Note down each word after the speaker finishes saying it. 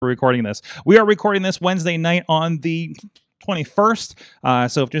we're recording this. We are recording this Wednesday night on the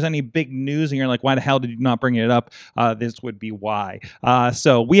 21st. So if there's any big news and you're like, why the hell did you not bring it up? This would be why.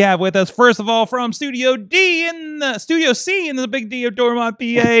 So we have with us, first of all, from Studio C in the Big D of Dormont, PA.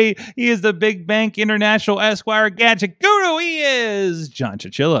 He is the Big Bank International Esquire Gadget Guru. He is John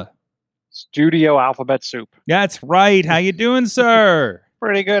Chichilla. Studio Alphabet Soup. That's right. How you doing, sir?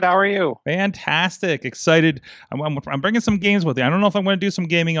 Pretty good. How are you? Fantastic. Excited. I'm bringing some games with you. I don't know if I'm going to do some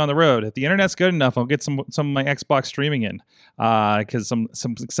gaming on the road. If the internet's good enough, I'll get some of my Xbox streaming in, because some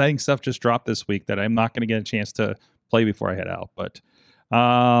exciting stuff just dropped this week that I'm not going to get a chance to play before I head out. But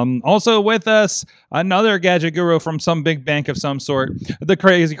also with us, another gadget guru from some big bank of some sort. The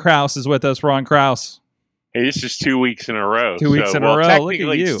Crazy Kraus is with us. Ron Kraus. Hey, this is 2 weeks in a row. 2 weeks in a row. Technically,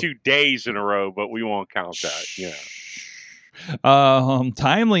 Look at you. it's 2 days in a row, but we won't count that. Yeah.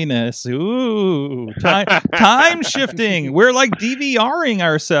 Timeliness. Ooh, time shifting. We're like DVRing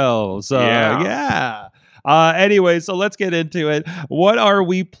ourselves. Yeah. Anyway, so let's get into it. What are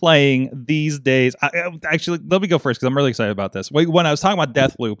we playing these days? Actually, let me go first because I'm really excited about this. When I was talking about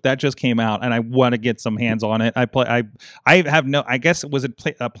Deathloop, that just came out, and I want to get some hands on it. I guess was it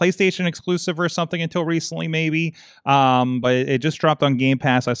a PlayStation exclusive or something until recently, maybe. But it just dropped on Game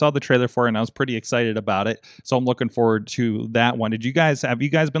Pass. I saw the trailer for it, and I was pretty excited about it. So I'm looking forward to that one. Have you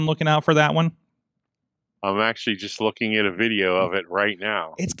guys been looking out for that one? I'm actually just looking at a video of it right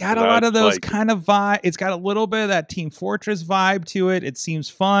now. It's got a lot of those kind of vibe. It's got a little bit of that Team Fortress vibe to it. It seems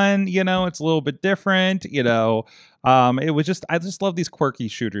fun, it's a little bit different, It was just, I just love these quirky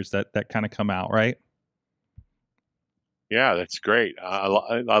shooters that kind of come out, right? Yeah, that's great. I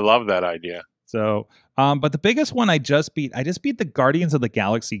love that idea. So, but the biggest one I just beat the Guardians of the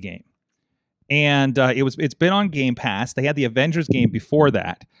Galaxy game. And it's been on Game Pass. They had the Avengers game before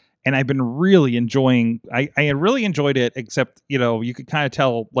that. And I've been really enjoying. I really enjoyed it, except you could kind of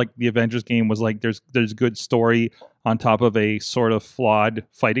tell like the Avengers game was like there's good story on top of a sort of flawed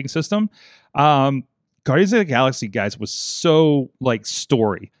fighting system. Guardians of the Galaxy, guys, was so like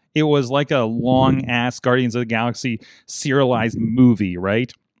story. It was like a long ass Guardians of the Galaxy serialized movie,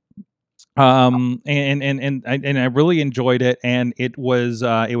 right? And I really enjoyed it, and it was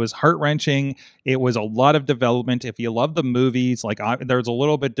heart-wrenching. It was a lot of development. If you love the movies, there's a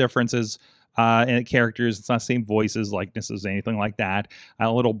little bit differences in characters. It's not the same voices, likenesses, anything like that.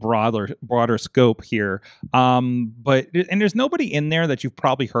 A little broader scope here. But there's nobody in there that you've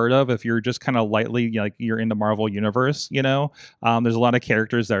probably heard of if you're just kind of lightly like you're in the Marvel universe. There's a lot of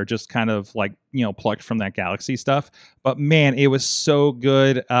characters that are just kind of like plucked from that Galaxy stuff. But man, it was so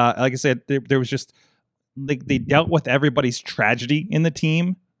good. Like I said, there was just like they dealt with everybody's tragedy in the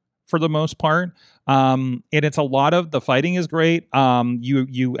team for the most part. And it's a lot of the fighting is great.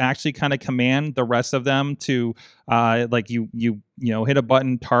 You actually kind of command the rest of them to hit a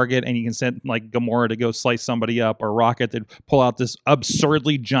button, target, and you can send like Gamora to go slice somebody up, or Rocket to pull out this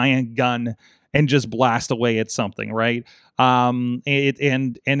absurdly giant gun and just blast away at something, right? And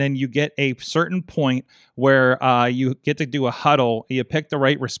then you get a certain point where you get to do a huddle. You pick the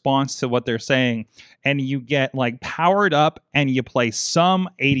right response to what they're saying, and you get like powered up, and you play some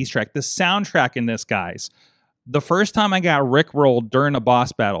 80s track. The soundtrack in this, guys, the first time I got rickrolled during a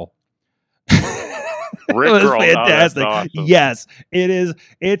boss battle. It was fantastic. Awesome. Yes, it is.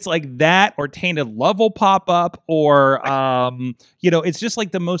 It's like that, or Tainted Love will pop up, or it's just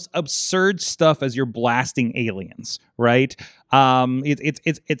like the most absurd stuff as you're blasting aliens, right?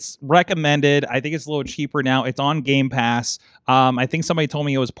 It's recommended. I think it's a little cheaper now. It's on Game Pass. I think somebody told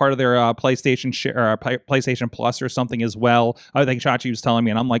me it was part of their PlayStation Plus or something as well. I think Chachi was telling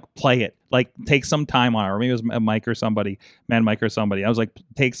me, and I'm like, play it. Like, take some time on it. Or maybe it was Mike or somebody. I was like,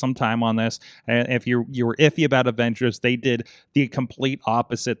 take some time on this. And if you were iffy about Avengers, they did the complete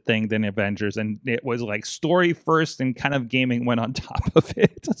opposite thing than Avengers, and it was like story first, and kind of gaming went on top of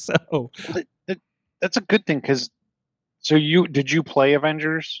it. So that's a good thing, because. So did you play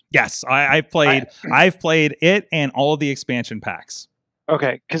Avengers? Yes, I've played it and all of the expansion packs.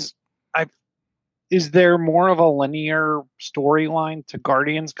 Okay, because is there more of a linear storyline to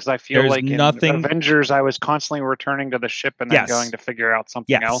Guardians? Because I feel like in Avengers, I was constantly returning to the ship and then going to figure out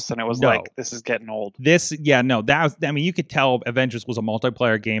something else, and it was like, this is getting old. You could tell Avengers was a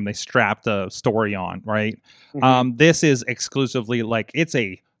multiplayer game. They strapped a story on, right? Mm-hmm. This is exclusively like it's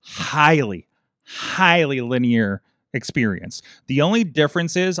a highly linear experience. The only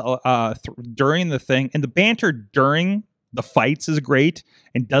difference is during the thing, and the banter during the fights is great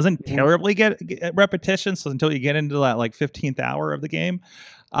and doesn't terribly get repetition. So until you get into that like 15th hour of the game,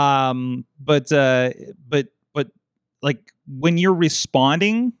 but like when you're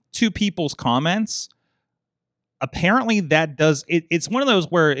responding to people's comments, apparently that does it's one of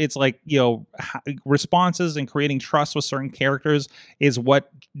those where it's like, responses and creating trust with certain characters is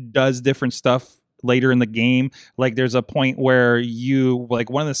what does different stuff later in the game. Like there's a point where you like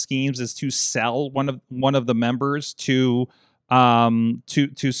one of the schemes is to sell one of the members to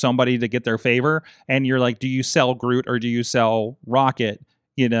somebody to get their favor, and you're like, do you sell Groot or do you sell Rocket?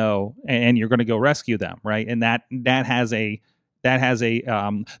 And you're going to go rescue them, right? And that has a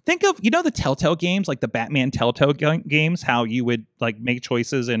think of the Telltale games, like the Batman Telltale games, how you would like make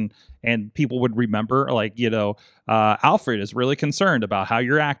choices and people would remember, like, Alfred is really concerned about how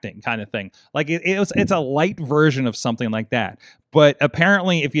you're acting, kind of thing. Like it's a light version of something like that. But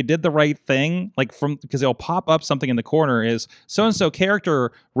apparently if you did the right thing, like because it'll pop up something in the corner is so and so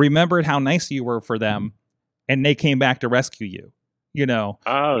character remembered how nice you were for them and they came back to rescue you.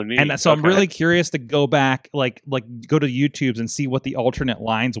 Oh, neat. And so I'm really curious to go back, like go to YouTube's and see what the alternate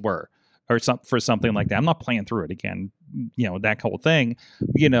lines were, or for something like that. I'm not playing through it again, that whole thing,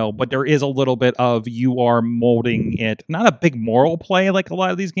 but there is a little bit of you are molding it, not a big moral play like a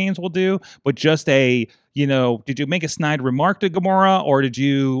lot of these games will do, but just did you make a snide remark to Gamora, or did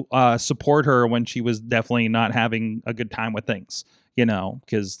you support her when she was definitely not having a good time with things,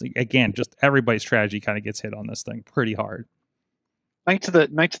 because again, just everybody's strategy kind of gets hit on this thing pretty hard. Knights of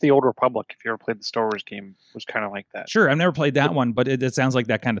the Old Republic, if you ever played the Star Wars game, was kind of like that. Sure, I've never played that one, but it sounds like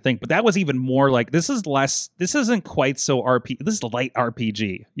that kind of thing. But that was even more like, this isn't quite so RPG. This is light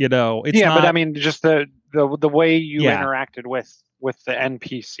RPG, It's but I mean, just the way you interacted with the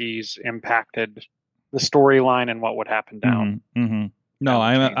NPCs impacted the storyline and what would happen down. Mm-hmm. No,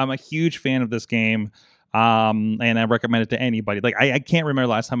 I'm a huge fan of this game. And I recommend it to anybody. Like I can't remember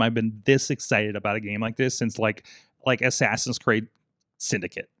the last time I've been this excited about a game like this since like Assassin's Creed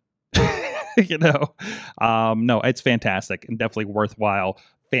Syndicate. No, it's fantastic and definitely worthwhile.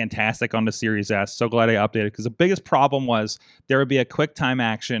 Fantastic on the Series S. So glad I updated, because the biggest problem was there would be a quick time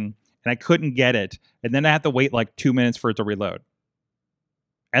action and I couldn't get it, and then I had to wait like 2 minutes for it to reload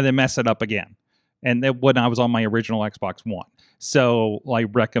and then mess it up again. And then when I was on my original Xbox One. So I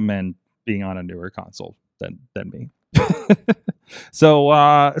recommend being on a newer console than me. So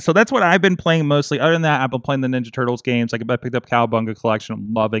that's what I've been playing mostly. Other than that, I've been playing the Ninja Turtles games. I picked up Cowabunga Collection.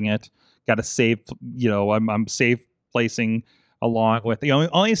 I'm loving it. Got to save, I'm safe placing along with. The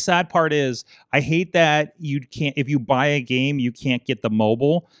only sad part is I hate that you can't, if you buy a game, you can't get the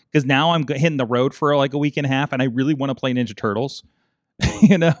mobile, because now I'm hitting the road for like a week and a half and I really want to play Ninja Turtles.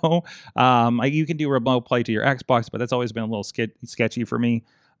 You can do remote play to your Xbox, but that's always been a little sketchy for me.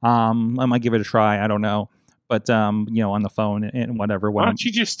 I might give it a try. I don't know. But, on the phone and whatever. Why don't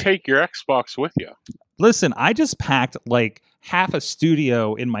you just take your Xbox with you? Listen, I just packed like half a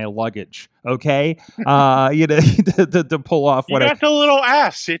studio in my luggage, okay? To pull off what you got the little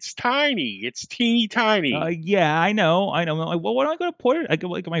S. It's tiny. It's teeny tiny. Yeah, I know. Like, well, what am I going to put it?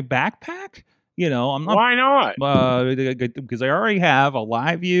 Like my backpack? I'm not. Why not? Because I already have a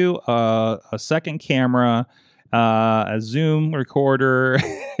live view, a second camera, a Zoom recorder,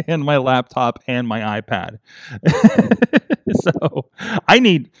 and my laptop and my iPad. So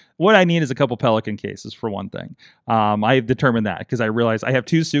what I need is a couple Pelican cases for one thing. I've determined that because I realized I have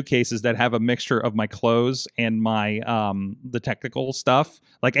 2 suitcases that have a mixture of my clothes and my the technical stuff.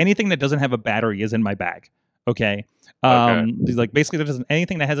 Like anything that doesn't have a battery is in my bag. Okay. Like basically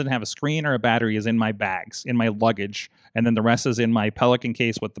anything that doesn't have a screen or a battery is in my bags, in my luggage, and then the rest is in my Pelican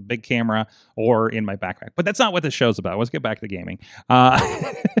case with the big camera or in my backpack. But that's not what this show's about. Let's get back to gaming. So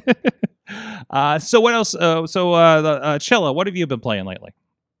what else? Chilla, what have you been playing lately?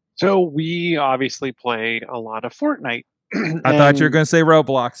 So we obviously play a lot of Fortnite. I thought you were going to say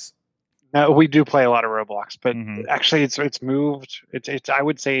Roblox. No, we do play a lot of Roblox, but actually it's moved. It's I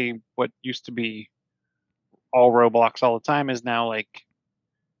would say what used to be all Roblox all the time is now like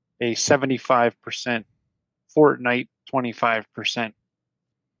a 75% Fortnite, 25%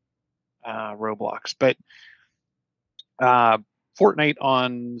 Roblox. But Fortnite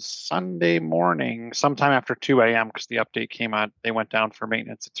on Sunday morning, sometime after 2 a.m., because the update came out, they went down for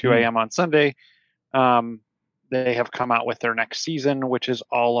maintenance at 2 a.m. on Sunday. They have come out with their next season, which is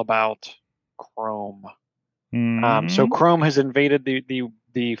all about Chrome. So Chrome has invaded the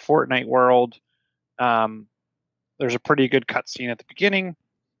Fortnite world. There's a pretty good cutscene at the beginning,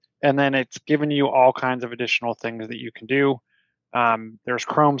 and then it's given you all kinds of additional things that you can do. There's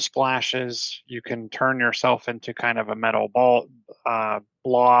Chrome splashes. You can turn yourself into kind of a metal blob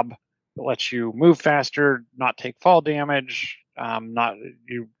that lets you move faster, not take fall damage.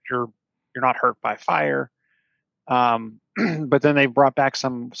 You're not hurt by fire. But then they brought back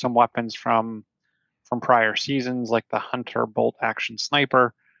some weapons from prior seasons, like the Hunter bolt action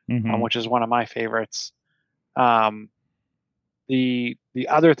sniper, which is one of my favorites. The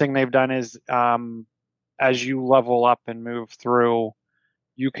other thing they've done is as you level up and move through,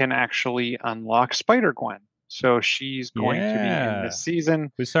 you can actually unlock Spider-Gwen. So she's going to be in this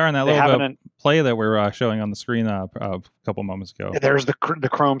season. We saw her in that little play that we were showing on the screen a couple moments ago. There's the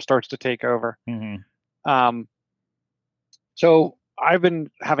Chrome starts to take over. Mm-hmm. So I've been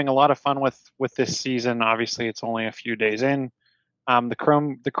having a lot of fun with this season. Obviously, it's only a few days in.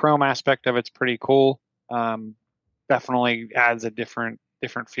 The Chrome aspect of it's pretty cool. Definitely adds a different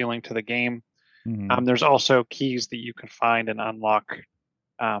feeling to the game. Mm-hmm. There's also keys that you can find and unlock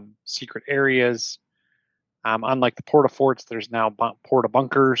secret areas. Unlike the Porta-Forts, there's now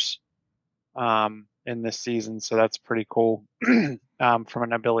Porta-Bunkers in this season, so that's pretty cool from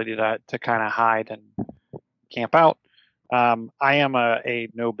an ability to kind of hide and camp out. I am a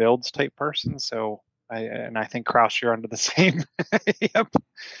no builds type person, so I think Kraus, you're under the same. Yep.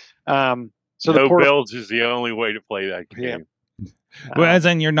 So no builds is the only way to play that game. Yeah. Well, as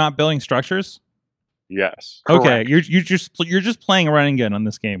in you're not building structures? Yes. Okay, you're just playing a running gun on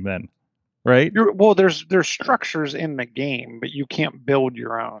this game then, right? There's structures in the game, but you can't build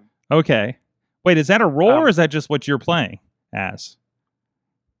your own. Okay. Wait, is that a role or is that just what you're playing as?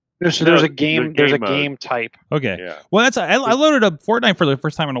 There's a game type. Okay. Yeah. Well, I loaded up Fortnite for the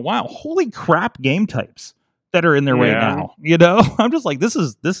first time in a while. Holy crap, game types that are in there right now. You know, I'm just like, this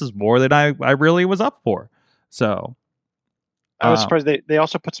is more than I really was up for. So I was surprised they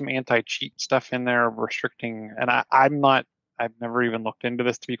also put some anti-cheat stuff in there restricting, and I've never even looked into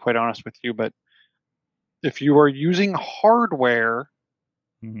this, to be quite honest with you, but if you are using hardware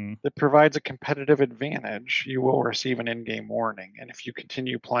that provides a competitive advantage, you will receive an in-game warning. And if you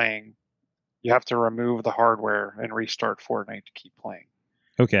continue playing, you have to remove the hardware and restart Fortnite to keep playing.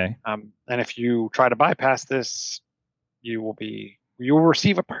 Okay. And if you try to bypass this, you will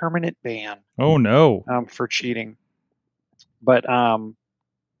receive a permanent ban. Oh no. For cheating. But no,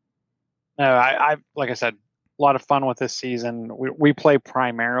 I like I said, a lot of fun with this season. We play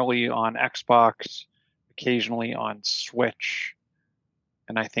primarily on Xbox, occasionally on Switch.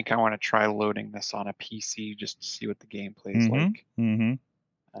 And I think I want to try loading this on a PC just to see what the gameplay is like. Mm-hmm.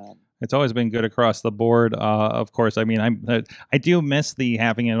 It's always been good across the board. Of course, I mean, I do miss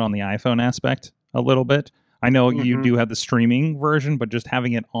having it on the iPhone aspect a little bit. I know you do have the streaming version, but just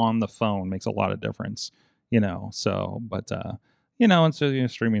having it on the phone makes a lot of difference. You know, so but and so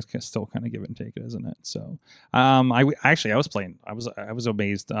streaming is still kind of give and take, isn't it? So I was playing. I was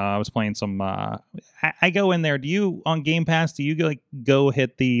amazed. I was playing some. I go in there. Do you on Game Pass? Do you go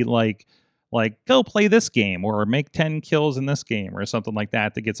hit the like go play this game or make 10 kills in this game or something like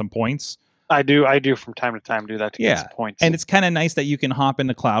that to get some points? I do from time to time do that to get some points. And it's kind of nice that you can hop in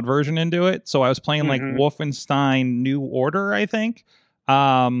the cloud version and do it. So I was playing like Wolfenstein New Order, I think.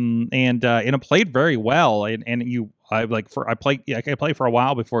 And it played very well. I play for a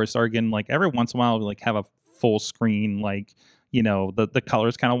while before I started getting like every once in a while like have a full screen, like, the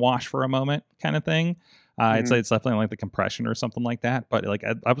colors kind of wash for a moment kind of thing. It's definitely like the compression or something like that. But like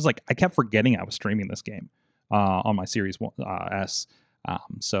I was like, I kept forgetting I was streaming this game on my Series S.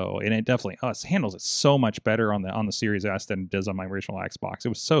 So and it definitely it handles it so much better on the Series S than it does on my original Xbox. It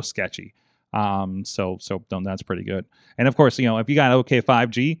was so sketchy. So that's pretty good. And of course, if you got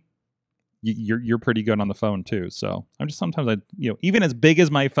 5G, you're pretty good on the phone too. So I'm just sometimes even as big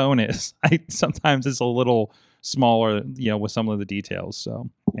as my phone is, sometimes it's a little smaller, with some of the details. So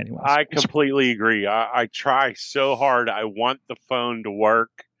anyways, I completely agree. I try so hard. I want the phone to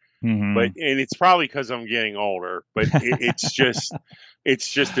work, but it's probably because I'm getting older. But it's just. I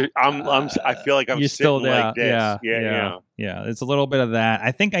feel like I'm still like this. Yeah. It's a little bit of that.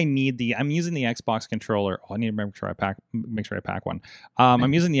 I think I'm using the Xbox controller. Oh, I need to make sure I pack one.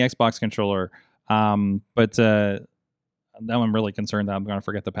 I'm using the Xbox controller. But now I'm really concerned that I'm going to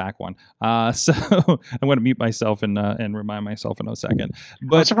forget the pack one. So I'm going to mute myself and remind myself in a second.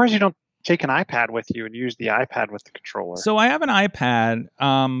 But I'm surprised you don't take an iPad with you and use the iPad with the controller. So I have an iPad,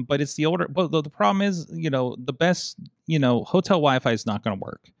 but it's the older. Well, the problem is, the best, hotel Wi-Fi is not going to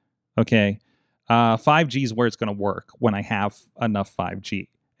work. Okay, 5G is where it's going to work when I have enough 5G,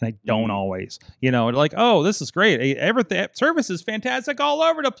 and I don't always. Like, oh, this is great. Everything service is fantastic all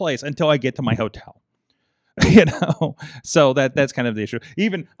over the place until I get to my hotel. So that's kind of the issue.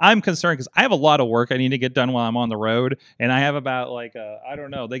 Even I'm concerned because I have a lot of work I need to get done while I'm on the road, and I have about like I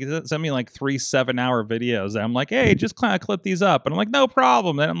don't know, they send me like 3 7-hour videos, and I'm like, hey, just kind of clip these up, and I'm like, no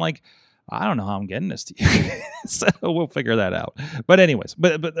problem. Then I'm like, I don't know how I'm getting this to you, so we'll figure that out. But anyways,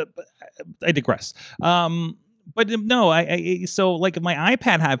 but I digress. But no, I so like if my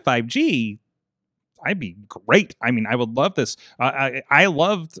iPad had 5G. I'd be great. I mean, I would love this. I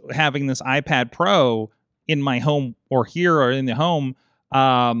loved having this iPad Pro in my home or here or in the home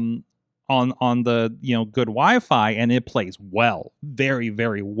on the good Wi-Fi, and it plays well, very,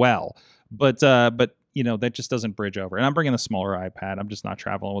 very well. But that just doesn't bridge over. And I'm bringing a smaller iPad. I'm just not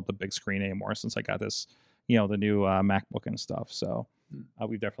traveling with the big screen anymore since I got this, the new MacBook and stuff. So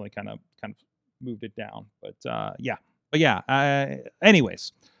we've definitely kind of moved it down. But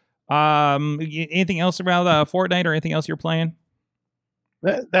anyways, anything else about Fortnite or anything else you're playing?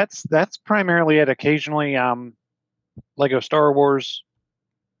 That's primarily it. Occasionally, Lego Star Wars,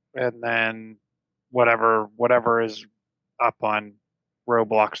 and then whatever is up on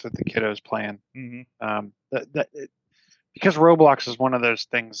Roblox that the kiddos playing. Mm-hmm. Because Roblox is one of those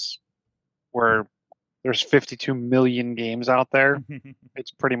things where there's 52 million games out there. It's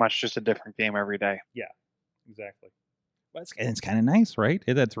pretty much just a different game every day. Yeah, exactly. Well, it's kind of nice, right?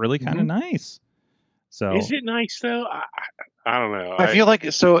 That's really kind of nice. So is it nice though? I don't know. I feel like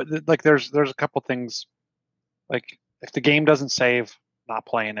there's a couple things, like if the game doesn't save, not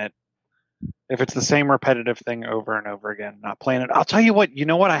playing it. If it's the same repetitive thing over and over again, not playing it. I'll tell you what. You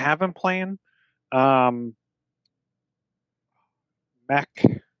know what I have been playing? Mech.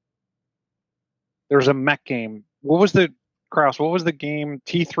 There's a mech game. What was the game?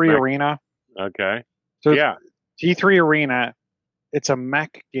 T3 Mech. Arena. Okay. So yeah, T3 Arena. It's a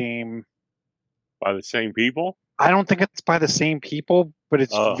mech game. By the same people? I don't think it's by the same people, but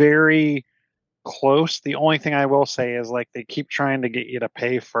it's very close. The only thing I will say is they keep trying to get you to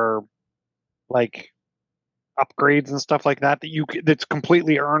pay for upgrades and stuff like that that's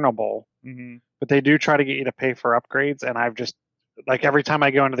completely earnable. Mm-hmm. But they do try to get you to pay for upgrades, and I've just every time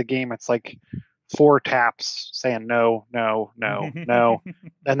I go into the game, it's 4 taps saying no, no, no, no,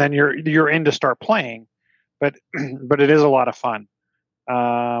 and then you're in to start playing. But it is a lot of fun.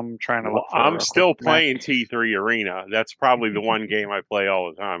 Trying to look. I'm still playing T3 Arena. That's probably the one game I play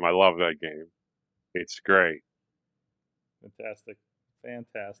all the time. I love that game. It's great. Fantastic.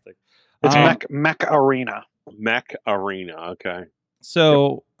 It's Mech Arena. Mech Arena. Okay.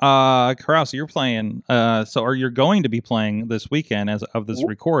 So, Carouse, you're playing. So you're going to be playing this weekend as of this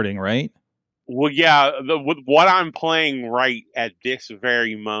recording, right? Well, yeah. What I'm playing right at this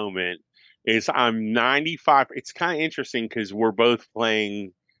very moment is I'm 95. It's kind of interesting because we're both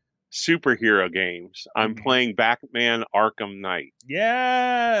playing superhero games. I'm playing Batman Arkham Knight.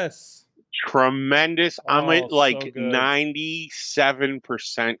 Yes. Tremendous. I'm at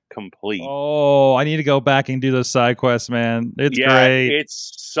 97% complete. Oh, I need to go back and do those side quests, man. It's great.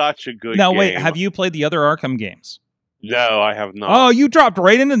 It's such a good game. Now, wait, have you played the other Arkham games? No, I have not. Oh, you dropped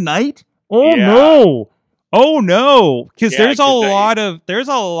right into Night? Oh, yeah. No. Oh no, because there's a lot of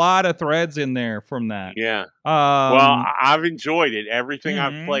threads in there from that. Yeah. Well, I've enjoyed it. Everything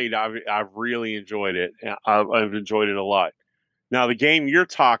I've played, I've really enjoyed it. I've enjoyed it a lot. Now, the game you're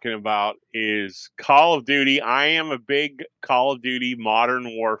talking about is Call of Duty. I am a big Call of Duty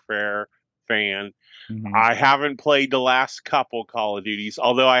Modern Warfare fan. Mm-hmm. I haven't played the last couple Call of Duties,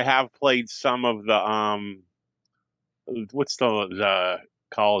 although I have played some of the what's the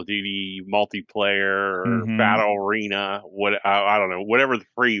Call of Duty multiplayer or Battle Arena, I don't know, whatever the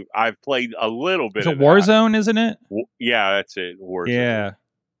free. I've played a little bit. It's a Warzone, isn't it? Yeah, that's it. Warzone. Yeah.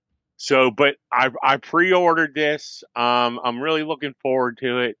 So, but I pre-ordered this. I'm really looking forward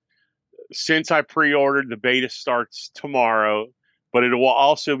to it. Since I pre-ordered, the beta starts tomorrow, but it will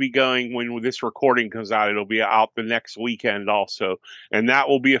also be going when this recording comes out. It'll be out the next weekend also, and that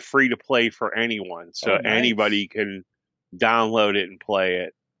will be a free to play for anyone. So anybody can download it and play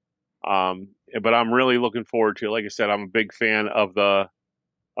it. But I'm really looking forward to it. Like I said, I'm a big fan of the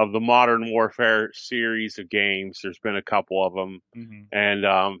Modern Warfare series of games. There's been a couple of them,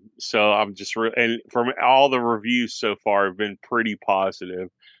 and so I'm just and from all the reviews so far have been pretty positive.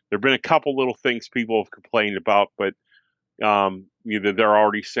 There've been a couple little things people have complained about, but either they're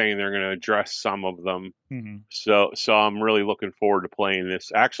already saying they're going to address some of them. So I'm really looking forward to playing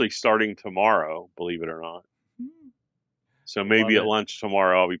this. Actually, starting tomorrow, believe it or not. So maybe at lunch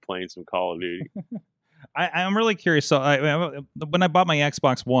tomorrow I'll be playing some Call of Duty. I'm really curious. So when I bought my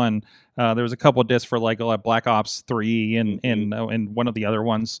Xbox One, there was a couple discs for Black Ops 3 and one of the other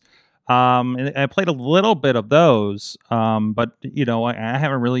ones. And I played a little bit of those, but I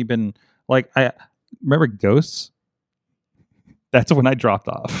haven't really been I remember Ghosts. That's when I dropped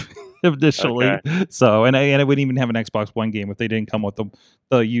off initially. Okay. So and I wouldn't even have an Xbox One game if they didn't come with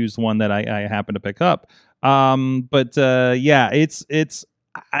the used one that I happened to pick up. It's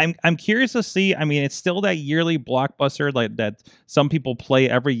I'm curious to see. I mean, it's still that yearly blockbuster that some people play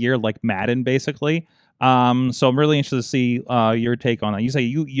every year, like Madden, basically. So I'm really interested to see your take on that. You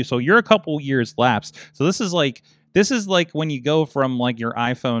say so you're a couple years lapsed. So this is This is like when you go from like your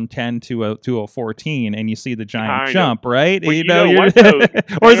iPhone 10 to a 14 and you see the giant jump, right? Well, you know what, though?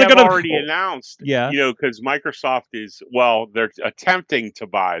 Or is it going to already announced? Yeah. Because Microsoft they're attempting to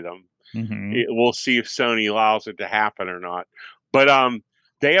buy them. Mm-hmm. We'll see if Sony allows it to happen or not. But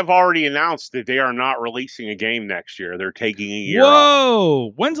they have already announced that they are not releasing a game next year. They're taking a year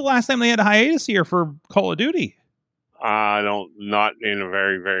off. When's the last time they had a hiatus here for Call of Duty? Not in a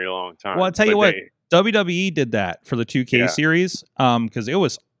very, very long time. Well, I'll tell you what, WWE did that for the 2K series because it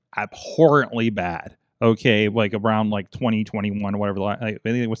was abhorrently bad. Okay, like around like 2021 or whatever. I think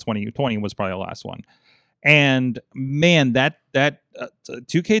it was 2020 was probably the last one. And man, that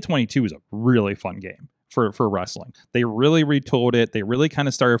 2K22 is a really fun game for wrestling. They really retooled it. They really kind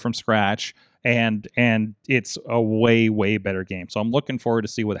of started from scratch, and it's a way better game. So I'm looking forward to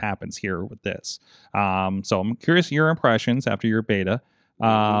see what happens here with this. So I'm curious your impressions after your beta,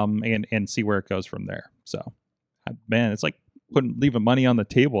 and see where it goes from there. So, man, it's like leaving money on the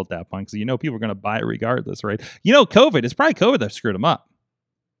table at that point because people are going to buy it regardless, right? COVID. It's probably COVID that screwed them up.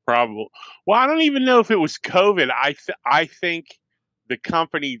 Probably. Well, I don't even know if it was COVID. I think the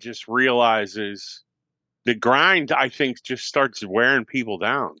company just realizes the grind. I think just starts wearing people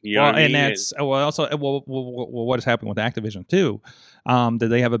down. What has happened with Activision too? Did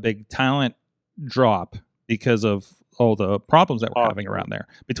they have a big talent drop because of all the problems that were having around there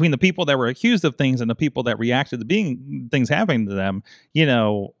between the people that were accused of things and the people that reacted to being things happening to them?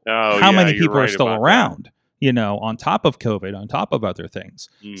 How many people are still around? On top of COVID, on top of other things.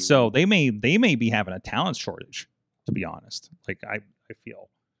 So they may be having a talent shortage, to be honest. Like I feel.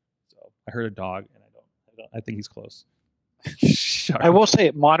 So I heard a dog, and I think he's close. I will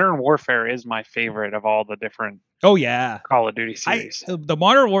say Modern Warfare is my favorite of all the different Call of Duty series. The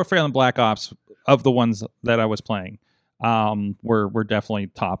Modern Warfare and Black Ops of the ones that I was playing were definitely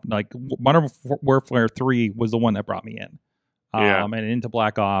top. Like Modern Warfare 3 was the one that brought me in. And into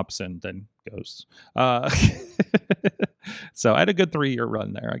Black Ops and then Ghosts. So I had a good 3-year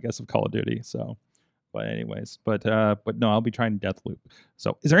run there, I guess, of Call of Duty. So, but anyways, but no, I'll be trying Deathloop.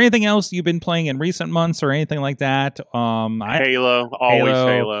 So, is there anything else you've been playing in recent months or anything like that? Halo, always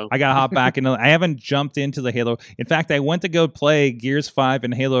Halo. I gotta hop back into. I haven't jumped into the Halo. In fact, I went to go play Gears 5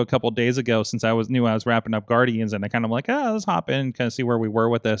 and Halo a couple of days ago since I knew I was wrapping up Guardians, and I kind of like, let's hop in and kind of see where we were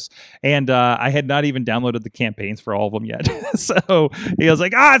with this. And I had not even downloaded the campaigns for all of them yet. So he was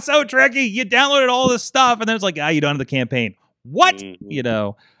like, it's so tricky. You downloaded all this stuff, and then it's like, you don't have the campaign. What?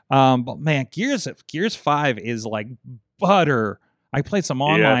 Mm-hmm. But man, Gears 5 is like butter. I played some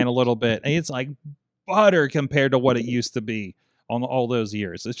online a little bit, and it's like butter compared to what it used to be on all those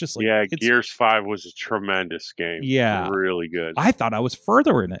years. It's just like Gears 5 was a tremendous game. Yeah, really good. I thought I was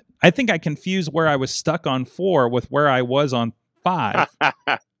further in it. I think I confused where I was stuck on 4 with where I was on 5.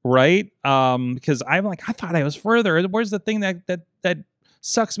 Right? Because I'm like, I thought I was further. Where's the thing that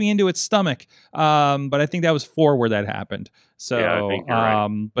sucks me into its stomach? But I think that was 4 where that happened. So, I think you're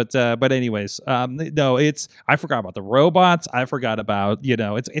right. But anyways, no, I forgot about the robots. I forgot about,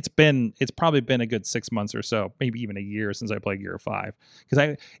 it's probably been a good 6 months or so, maybe even a year since I played Gear 5.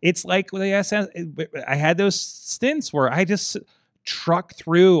 Because it's like I had those stints where I just truck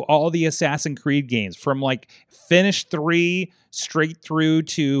through all the Assassin's Creed games from like finish 3 straight through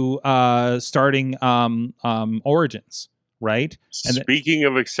to starting Origins. Right. And speaking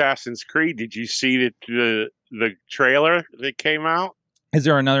of Assassin's Creed, did you see the trailer that came out? Is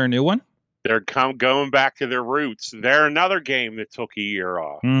there another new one? They're going back to their roots. They're another game that took a year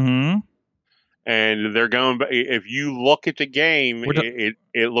off. Mm-hmm. And they're going. If you look at the game,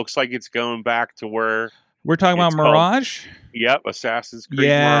 it looks like it's going back to where we're talking about Mirage. Yep, Assassin's Creed.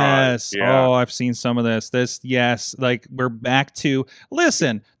 Yes. Mirage. Yeah. Oh, I've seen some of this. Yes, like we're back to.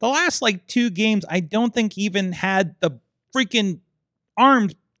 Listen, the last like 2 games, I don't think even had the freaking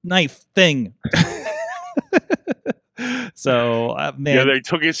armed knife thing. So man,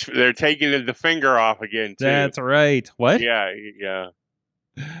 they're taking the finger off again too. That's right. What? Yeah.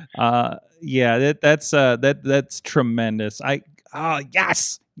 That's tremendous.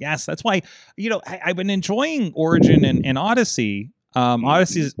 Yes. That's why I've been enjoying Origin and Odyssey.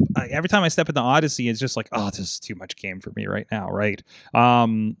 Odyssey is every time I step into Odyssey, it's just like, this is too much game for me right now, right?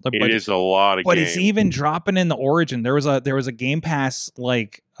 It is a lot of. But it's even dropping in the Origin. There was a Game Pass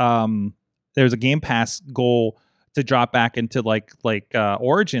there's a Game Pass goal to drop back into like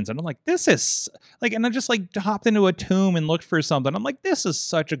Origins, and I'm like, this is like, and I just like hopped into a tomb and looked for something. I'm like, this is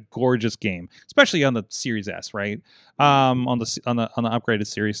such a gorgeous game, especially on the Series S, right? On the upgraded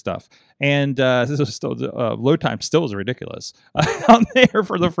Series stuff, and this is still load time still is ridiculous on there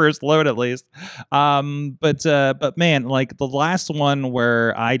for the first load at least. But man, like the last one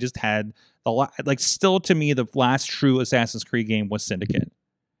where I just had like still to me the last true Assassin's Creed game was Syndicate.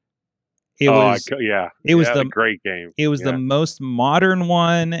 It was the great game. It was the most modern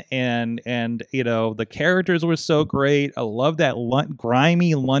one, and the characters were so great. I love that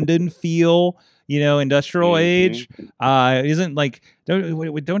grimy London feel. Industrial age. Isn't like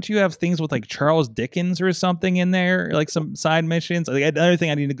don't you have things with like Charles Dickens or something in there, like some side missions? Like, another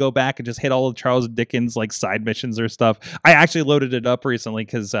thing, I need to go back and just hit all of Charles Dickens like side missions or stuff. I actually loaded it up recently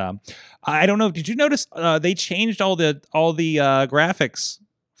because I don't know. Did you notice they changed all the graphics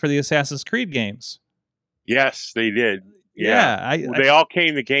for the Assassin's Creed games? Yes, they did. Yeah, they all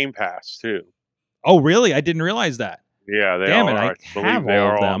came to Game Pass too. Oh, really? I didn't realize that. Yeah, they Damn are. I have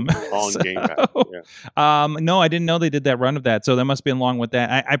all of them. On Game Pass. Yeah. No, I didn't know they did that run of that. So that must be along with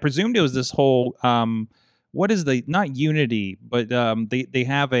that. I presumed it was this whole what is not Unity, but they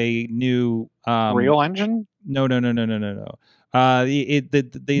have a new Real Engine? No.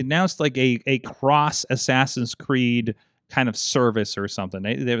 They announced like a cross Assassin's Creed kind of service or something.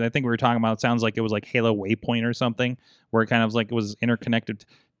 I think we were talking about, it sounds like it was like Halo Waypoint or something, where it kind of like it was interconnected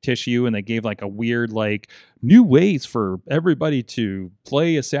tissue, and they gave like a weird like new ways for everybody to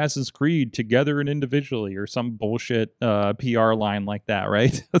play Assassin's Creed together and individually, or some bullshit PR line like that,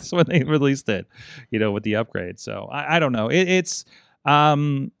 right? That's when they released it, with the upgrade. So I don't know.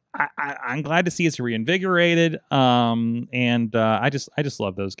 I'm glad to see it's reinvigorated. And I just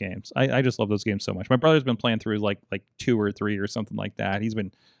love those games. I just love those games so much. My brother's been playing through like 2 or 3 or something like that. He's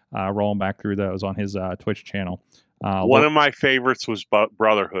been rolling back through those on his Twitch channel. One of my favorites was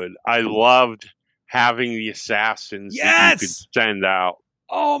Brotherhood. I loved having the assassins that you could send out.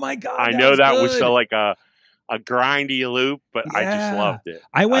 Oh my god! I know that was like a grindy loop, but I just loved it.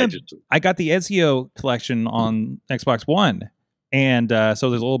 I got the Ezio collection on Xbox One, and so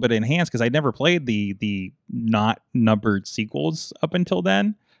there's a little bit enhanced because I never played the not numbered sequels up until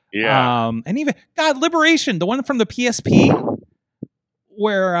then. Yeah. And even Liberation, the one from the PSP.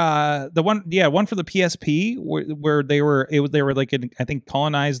 Where one for the PSP where they were like I think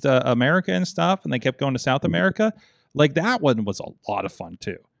colonized America and stuff, and they kept going to South America. Like, that one was a lot of fun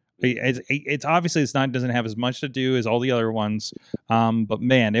too. It's obviously doesn't have as much to do as all the other ones, but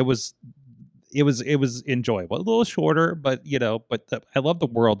man, it was enjoyable. A little shorter, but I love the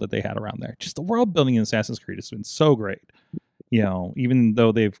world that they had around there. Just the world building in Assassin's Creed has been so great. Even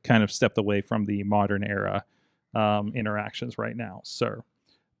though they've kind of stepped away from the modern era interactions right now, sir.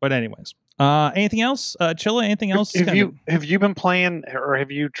 But anyways, anything else, Chilla? Anything else? Have you been playing, or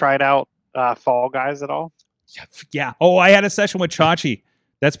have you tried out Fall Guys at all? Yeah. Oh, I had a session with Chachi.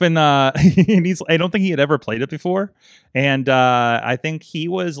 That's been I don't think he had ever played it before, and I think he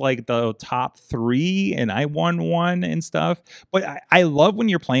was like the top 3, and I won 1 and stuff. But I love when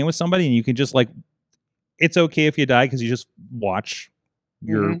you're playing with somebody and you can just like, it's okay if you die because you just watch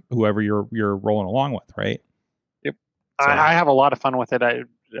your whoever you're rolling along with, right? Yep. So, I have a lot of fun with it.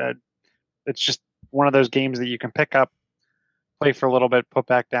 It's just one of those games that you can pick up, play for a little bit, put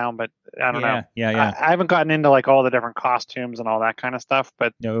back down, but I don't know. Yeah. I haven't gotten into like all the different costumes and all that kind of stuff,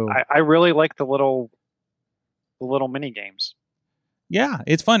 but I really like the little mini games. Yeah,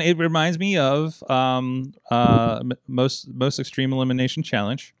 it's fun. It reminds me of most Extreme Elimination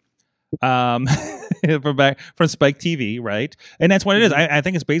Challenge. From Spike TV, right? And that's what it is. I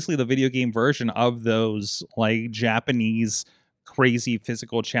think it's basically the video game version of those like Japanese crazy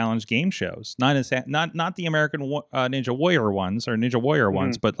physical challenge game shows. Not the American Ninja Warrior ones or Ninja Warrior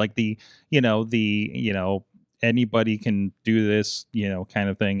ones, but like the anybody can do this, kind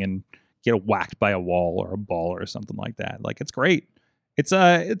of thing and get whacked by a wall or a ball or something like that. Like, it's great. It's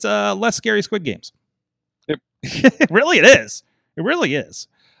less scary Squid Games. Yep. It really is. It really is.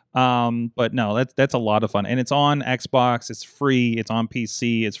 But no, that's a lot of fun, and it's on Xbox. It's free. It's on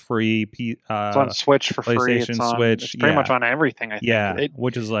PC. It's free. It's on Switch for free. It's on Switch. It's pretty much on everything. I think. Yeah,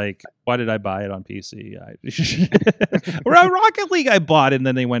 which is like, why did I buy it on PC? Rocket League I bought, and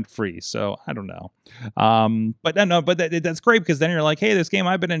then they went free. So I don't know. But that's great, because then you're like, hey, this game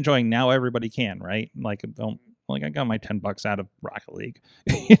I've been enjoying, now everybody can, right? Like, I got my $10 out of Rocket League,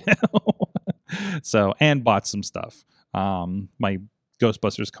 So, and bought some stuff. My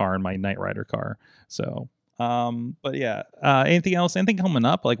Ghostbusters car and my Knight Rider car. So, but yeah, anything else? Anything coming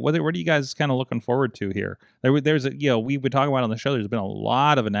up? Like, what are you guys kind of looking forward to here? There's we would talk about on the show. There's been a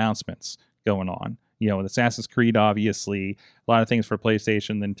lot of announcements going on. With Assassin's Creed, obviously, a lot of things for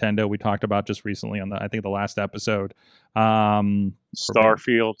PlayStation, Nintendo. We talked about just recently on I think the last episode.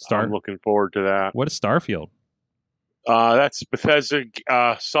 Starfield. I'm looking forward to that. What is Starfield? That's Bethesda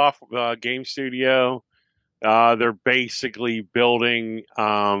soft game studio. They're basically building.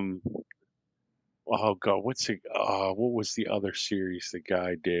 Oh god, what was the other series the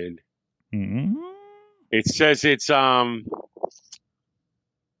guy did? Mm-hmm. It says it's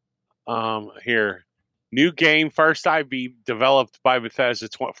here. New game, first IV, developed by Bethesda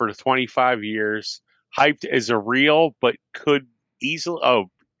for the 25 years. Hyped as a real, but could easily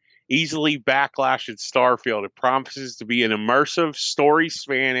backlash at Starfield. It promises to be an immersive,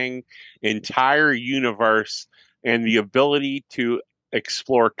 story-spanning entire universe and the ability to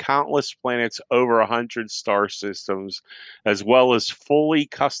explore countless planets, over 100 star systems, as well as fully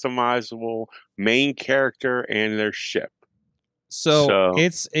customizable main character and their ship. So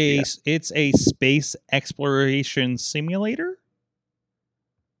it's a space exploration simulator.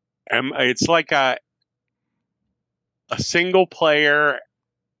 It's like a single player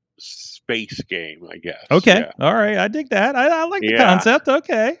space game, I guess. Okay, yeah. All right, I dig that. I like the concept.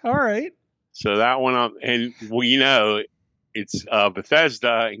 Okay, all right. So that one, and we know it's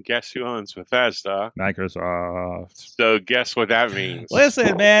Bethesda, and guess who owns Bethesda? Microsoft. So guess what that means?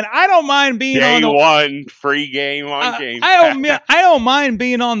 Listen, man, I don't mind being Day one free game on Game Pass. I don't mind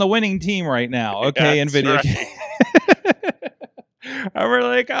being on the winning team right now. Okay, in video games. And we're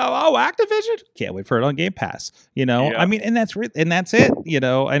like, oh, Activision, can't wait for it on Game Pass. I mean, and that's it.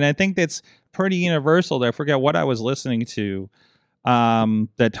 And I think that's pretty universal. I forget what I was listening to.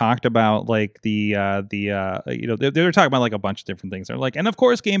 That talked about like they were talking about like a bunch of different things. They're like, and of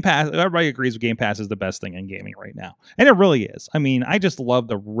course, Game Pass. Everybody agrees Game Pass is the best thing in gaming right now, and it really is. I mean, I just love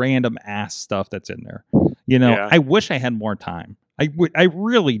the random ass stuff that's in there. I wish I had more time. I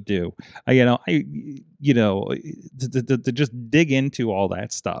really do. To just dig into all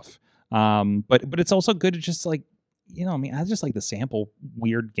that stuff. But it's also good to just like, I mean, I just like to sample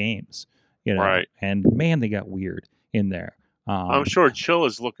weird games. Right. And man, they got weird in there. I'm sure Chill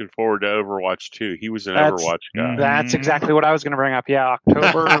is looking forward to Overwatch 2. He was an Overwatch guy. That's exactly what I was going to bring up. Yeah,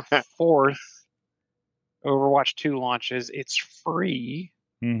 October 4th, Overwatch 2 launches. It's free.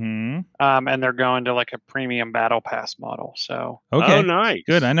 Mm-hmm. And they're going to like a premium battle pass model. So okay, oh, nice,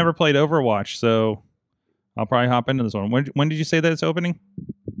 good. I never played Overwatch, so I'll probably hop into this one. When did you say that it's opening?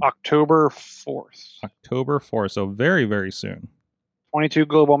 October 4th. October 4th. So very, very soon. 22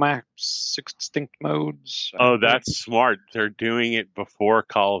 global maps, 6 distinct modes. Oh, that's smart. They're doing it before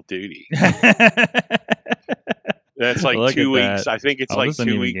Call of Duty. That's like 2 weeks. I think it's like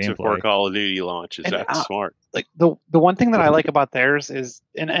 2 weeks before Call of Duty launches. And that's smart. Like the one thing that I like about theirs is,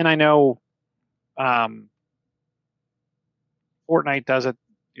 and I know Fortnite does it,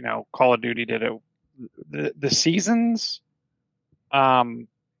 Call of Duty did it. The seasons, they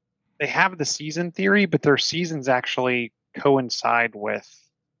have the season theory, but their seasons actually coincide with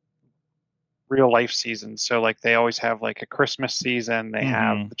real life seasons. So like they always have like a Christmas season, they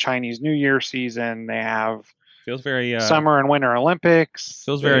have the Chinese New Year season, they have feels very summer and winter Olympics.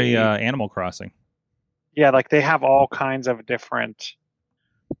 Feels very Animal Crossing. Yeah, like they have all kinds of different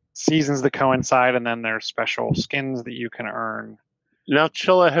seasons that coincide, and then there's special skins that you can earn. Now,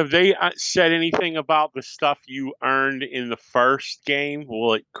 Chilla, have they said anything about the stuff you earned in the first game?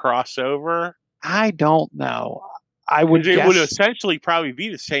 Will it cross over? I don't know. I would guess, it would essentially probably be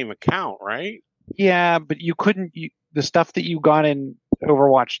the same account, right? Yeah, but you couldn't. The stuff that you got in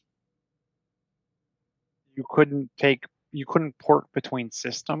Overwatch, you couldn't port between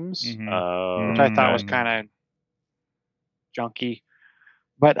systems, which I thought was kind of junky.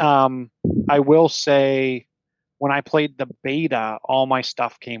 But I will say, when I played the beta, all my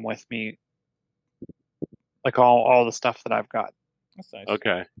stuff came with me, like all the stuff that I've got. That's nice.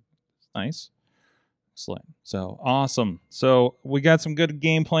 Okay, nice. Excellent. So awesome. So we got some good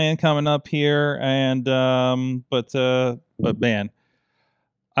game plan coming up here, and but man,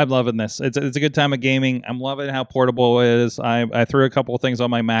 I'm loving this. It's a good time of gaming. I'm loving how portable it is. I threw a couple of things on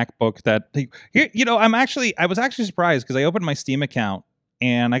my MacBook that I was actually surprised because I opened my Steam account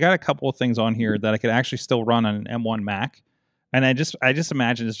and I got a couple of things on here that I could actually still run on an M1 Mac, and I just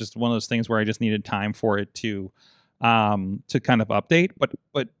imagine it's just one of those things where I just needed time for it to kind of update,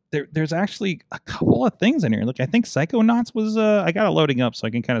 but there's actually a couple of things in here. Look, I think Psychonauts was I got it loading up so I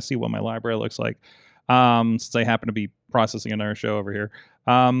can kind of see what my library looks like, since I happen to be processing another show over here.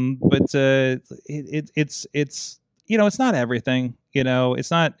 But it's it's not everything,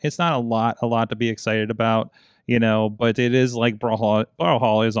 it's not a lot to be excited about, but it is like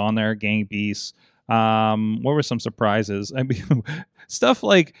Brawlhalla is on there, Gang Beasts. What were some surprises? I mean, stuff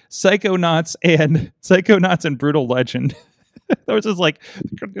like Psychonauts and Brutal Legend. Those is like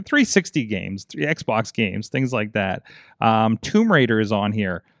 360 games, 3 Xbox games, things like that. Tomb Raider is on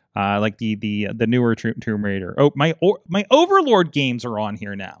here, like the newer Tomb Raider. Oh, my Overlord games are on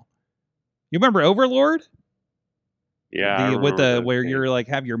here now. You remember Overlord? Yeah, with the where you're like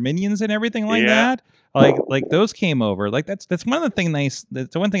have your minions and everything like that. Like those came over. Like that's one of the thing nice.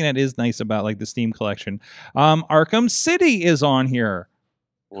 That's one thing that is nice about like the Steam collection. Arkham City is on here.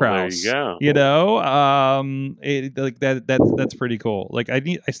 Kraus, well, there you go. Like that's pretty cool. Like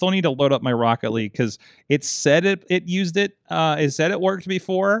I still need to load up my Rocket League because it said it used it. It said it worked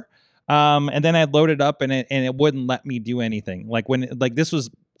before. And then I loaded up and it wouldn't let me do anything. Like this was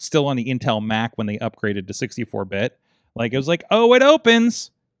still on the Intel Mac when they upgraded to 64-bit. Like it was like, oh, it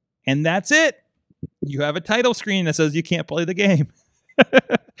opens, and that's it. You have a title screen that says you can't play the game.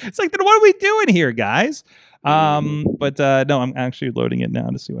 It's like, then what are we doing here, guys? But no, I'm actually loading it now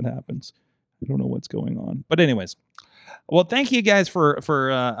to see what happens. I don't know what's going on. But anyways, well, thank you guys for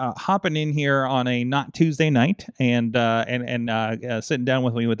hopping in here on a not Tuesday night and sitting down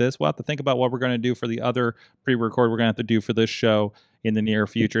with me with this. We'll have to think about what we're going to do for the other pre-record we're going to have to do for this show in the near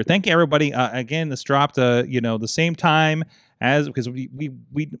future. Thank you, everybody. Again, this dropped the same time as because we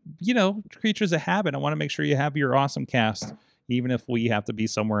creatures of habit. I want to make sure you have your awesome cast, even if we have to be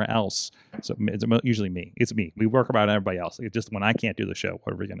somewhere else. So it's usually me. It's me. We work about everybody else. It's just when I can't do the show,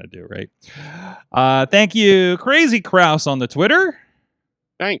 what are we going to do, right? Thank you, Crazy Kraus on the Twitter.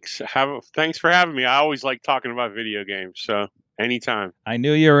 Thanks. Thanks for having me. I always like talking about video games, so anytime. I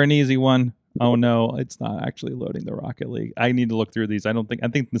knew you were an easy one. Oh no, it's not actually loading the Rocket League. I need to look through these. I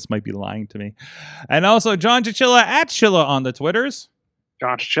think this might be lying to me. And also John Chichilla at Chilla on the Twitters.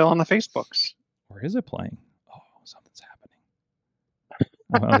 John Chichilla on the Facebooks. Where is it playing? Oh, something's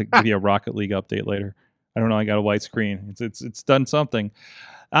happening. I'll give you a Rocket League update later. I don't know. I got a white screen. It's done something.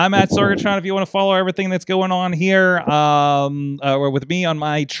 I'm at Sorgatron. If you want to follow everything that's going on here, or with me on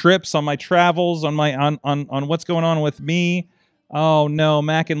my trips, on my travels, on what's going on with me. Oh no,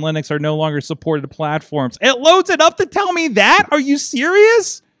 Mac and Linux are no longer supported platforms. It loads it up to tell me that? Are you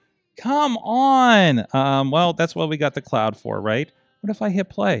serious? Come on. Well, that's what we got the cloud for, right? What if I hit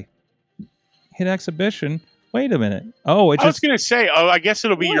play? Hit exhibition. Wait a minute. Oh, I was going to say, I guess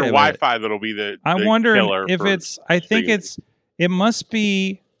it'll be your Wi-Fi that'll be the I'm wondering if it's, I think it must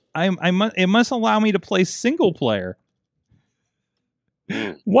be, it must allow me to play single player.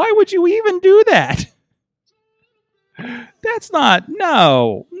 Why would you even do that? That's not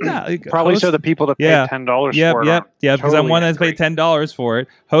no. Probably so the people to pay $10 for it. Yeah, because I want to pay $10 for it.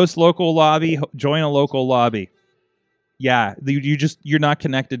 Host local lobby, join a local lobby. Yeah, you're not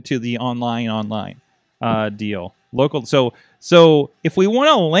connected to the online deal. Local. So if we want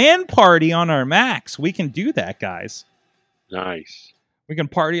a LAN party on our Macs, we can do that, guys. Nice. We can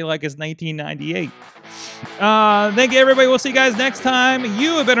party like it's 1998. Thank you, everybody. We'll see you guys next time.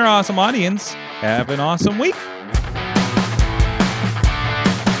 You have been our awesome audience. Have an awesome week.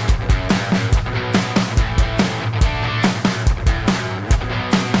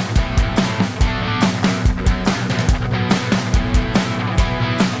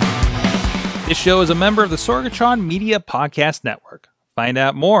 This show is a member of the Sorgatron Media Podcast Network. Find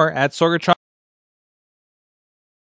out more at Sorgatron.